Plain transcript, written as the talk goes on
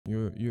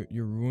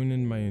you're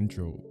ruining my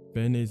intro.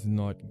 Ben is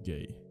not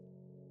gay.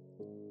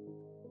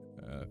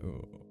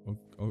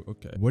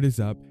 Okay. What is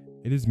up?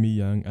 It is me,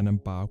 Young, and I'm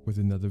back with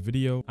another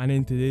video. And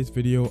in today's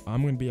video,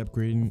 I'm gonna be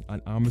upgrading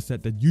an armor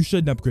set that you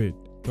shouldn't upgrade.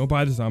 Don't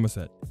buy this armor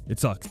set. It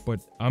sucks, but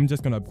I'm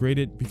just gonna upgrade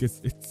it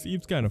because it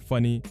seems kind of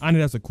funny and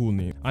it has a cool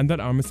name. And that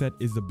armor set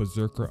is the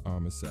Berserker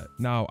armor set.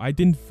 Now, I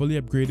didn't fully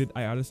upgrade it.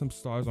 I added some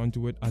stars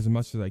onto it as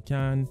much as I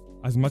can,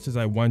 as much as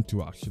I want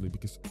to actually,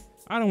 because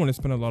I don't want to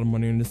spend a lot of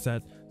money on this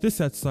set. This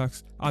set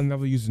sucks. I'll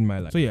never use it in my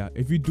life. So yeah,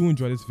 if you do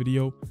enjoy this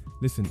video,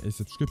 listen, a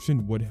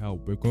subscription would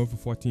help. We're going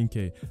for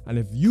 14K. And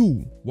if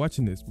you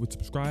watching this would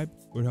subscribe,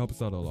 it would help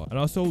us out a lot. And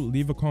also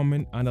leave a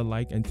comment and a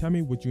like and tell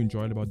me what you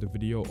enjoyed about the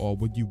video or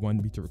what you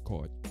want me to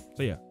record.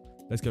 So yeah,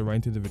 let's get right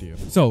into the video.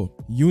 So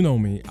you know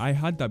me, I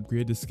had to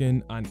upgrade the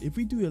skin, and if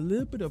we do a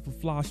little bit of a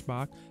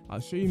flashback, I'll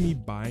show you me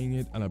buying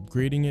it and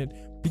upgrading it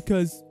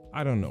because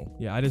I don't know.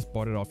 Yeah, I just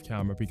bought it off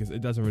camera because it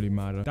doesn't really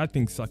matter. That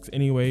thing sucks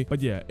anyway.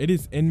 But yeah, it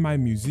is in my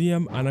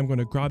museum and I'm going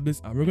to grab this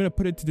and we're going to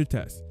put it to the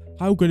test.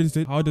 How good is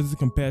it? How does it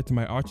compare to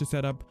my archer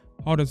setup?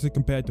 How does it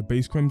compare to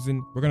base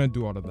crimson? We're going to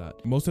do all of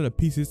that. Most of the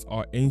pieces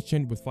are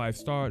ancient with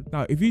 5-star.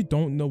 Now, if you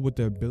don't know what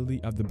the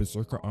ability of the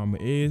Berserker armor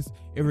is,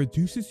 it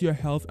reduces your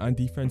health and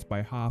defense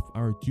by half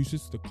and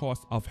reduces the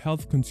cost of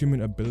health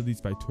consuming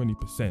abilities by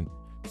 20%.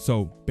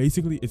 So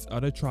basically it's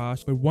utter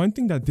trash. But one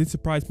thing that did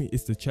surprise me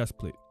is the chest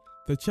plate.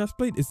 The chest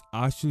plate is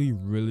actually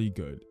really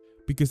good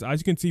because as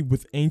you can see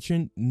with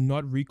ancient,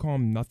 not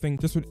recon, nothing,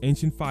 just with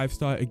ancient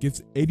 5-star, it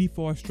gives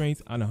 84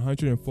 strength and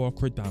 104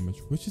 crit damage,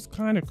 which is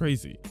kind of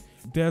crazy.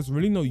 There's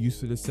really no use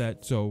to the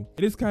set, so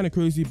it is kind of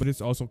crazy, but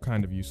it's also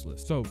kind of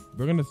useless. So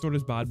we're gonna throw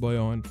this bad boy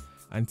on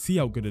and see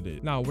how good it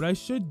is. Now what I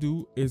should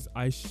do is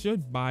I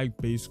should buy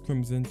base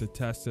crimson to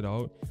test it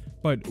out.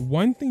 But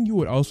one thing you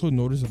would also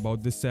notice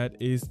about this set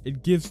is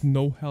it gives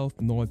no health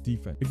nor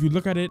defense. If you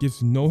look at it, it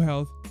gives no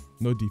health,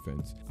 no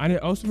defense. And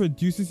it also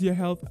reduces your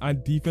health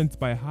and defense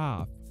by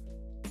half.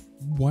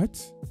 What?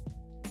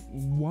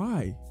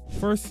 Why?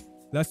 First,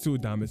 let's do a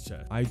damage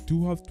check. I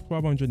do have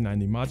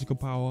 1290 magical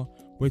power,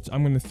 which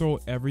I'm going to throw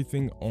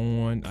everything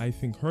on. I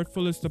think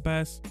hurtful is the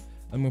best.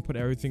 I'm going to put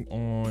everything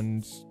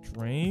on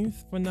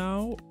strength for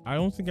now. I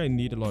don't think I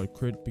need a lot of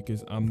crit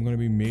because I'm going to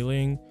be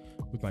meleeing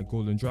with my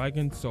golden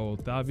dragon, so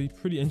that'll be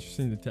pretty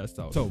interesting to test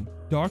out. So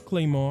dark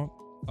claymore,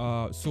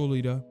 soul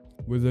eater,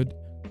 wizard,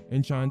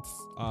 enchants,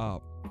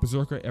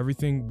 berserker,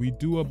 everything. We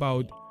do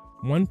about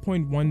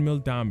 1.1 mil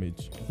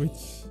damage, which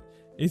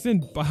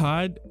isn't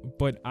bad,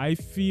 but I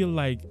feel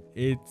like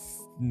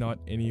it's not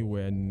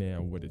anywhere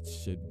near what it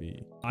should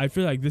be. I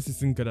feel like this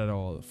isn't good at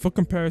all. For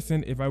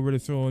comparison, if I were to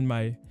throw in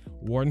my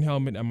warden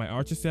helmet and my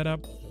archer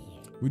setup,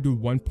 we do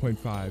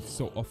 1.5,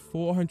 so a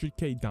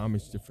 400k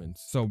damage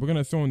difference. So we're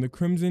gonna throw in the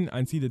crimson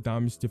and see the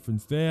damage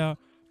difference there,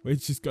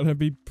 which is gonna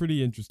be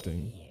pretty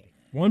interesting.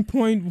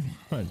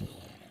 1.1.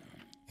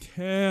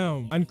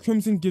 Damn. And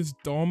crimson gives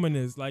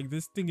dominance. Like,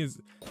 this thing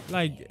is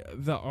like,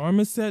 the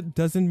armor set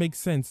doesn't make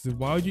sense.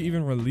 Why would you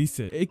even release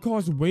it? It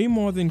costs way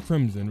more than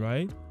crimson,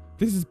 right?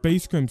 This is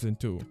base crimson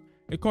too.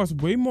 It costs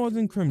way more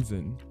than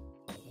crimson,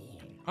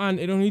 and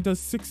it only does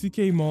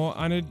 60k more,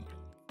 and it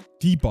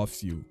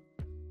debuffs you.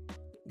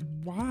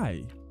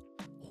 Why?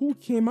 Who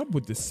came up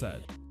with this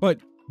set? But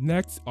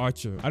next,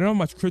 archer. I don't have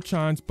much crit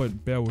chance,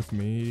 but bear with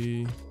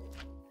me.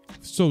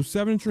 So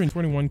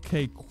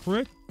 721k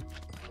crit.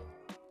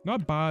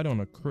 Not bad on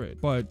a crit,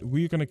 but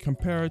we're gonna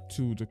compare it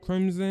to the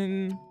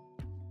crimson,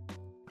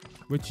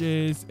 which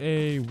is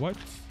a what?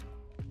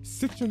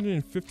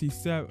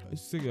 657.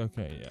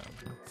 Okay, yeah.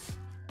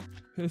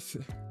 This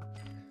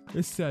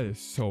set is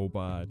so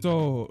bad.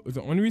 So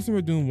the only reason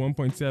we're doing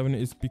 1.7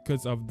 is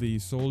because of the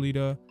soul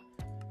eater.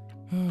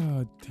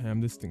 Damn,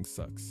 this thing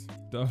sucks.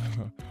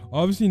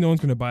 Obviously no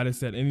one's gonna buy this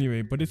set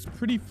anyway, but it's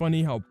pretty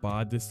funny how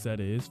bad this set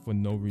is for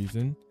no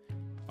reason.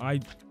 I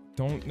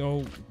don't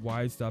know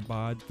why it's that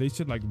bad. They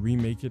should like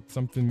remake it,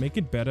 something, make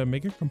it better,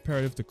 make it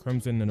comparative to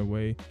crimson in a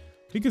way,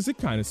 because it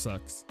kind of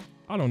sucks.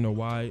 I don't know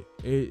why.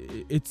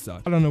 It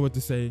sucks. I don't know what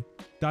to say.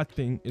 That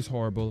thing is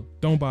horrible.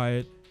 Don't buy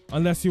it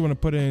unless you want to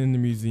put it in the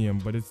museum,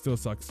 but it still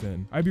sucks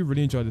in. I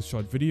really enjoyed this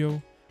short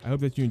video. I hope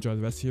that you enjoy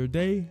the rest of your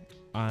day,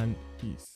 and peace.